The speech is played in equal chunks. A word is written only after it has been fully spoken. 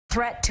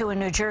Threat to a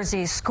New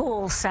Jersey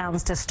school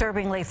sounds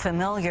disturbingly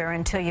familiar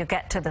until you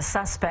get to the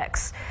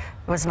suspects.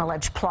 There was an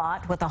alleged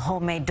plot with a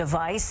homemade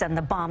device, and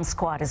the bomb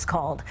squad is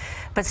called.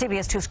 But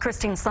CBS 2's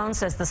Christine Sloan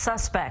says the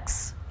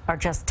suspects are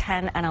just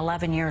 10 and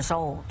 11 years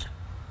old.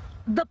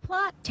 The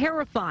plot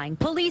terrifying.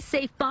 Police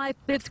say 5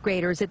 fifth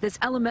graders at this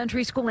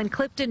elementary school in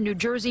Clifton, New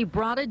Jersey,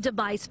 brought a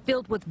device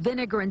filled with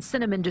vinegar and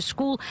cinnamon to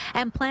school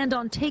and planned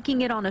on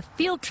taking it on a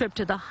field trip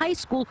to the high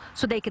school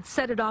so they could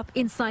set it off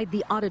inside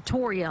the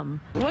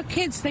auditorium. What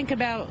kids think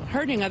about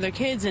hurting other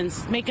kids and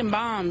making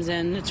bombs,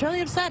 and it's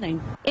really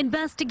upsetting.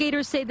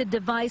 Investigators say the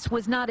device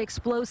was not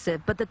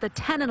explosive, but that the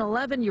 10 and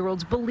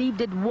 11-year-olds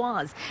believed it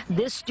was.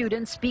 This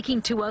student,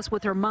 speaking to us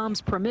with her mom's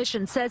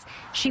permission, says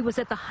she was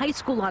at the high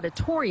school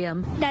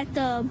auditorium. That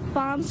the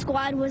bomb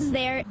squad was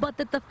there, but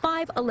that the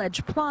 5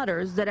 alleged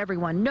plotters that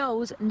everyone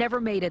knows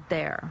never made it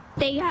there.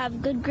 They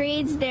have good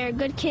grades, they're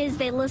good kids,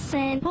 they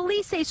listen.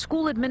 Police say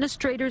school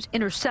administrators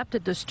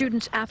intercepted the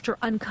students after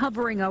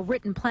uncovering a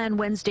written plan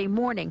Wednesday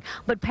morning,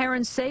 but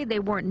parents say they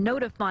weren't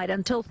notified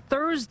until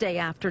Thursday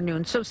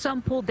afternoon, so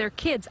some pulled their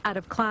kids out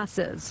of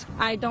classes.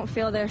 I don't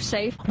feel they're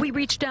safe. We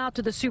reached out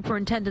to the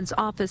superintendent's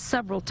office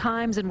several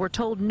times and were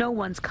told no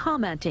one's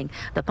commenting.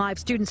 The 5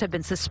 students have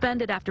been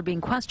suspended after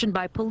being questioned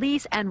by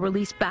police and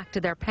released back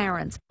to their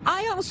parents.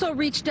 I also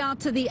reached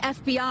out to the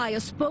FBI. A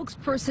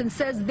spokesperson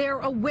says they're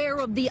aware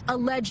of the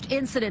alleged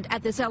incident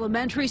at this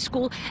elementary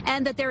school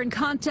and that they're in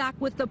contact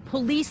with the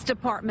police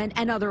department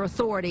and other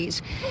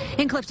authorities.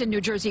 In Clifton,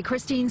 New Jersey,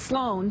 Christine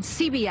Sloan,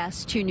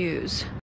 CBS 2 News.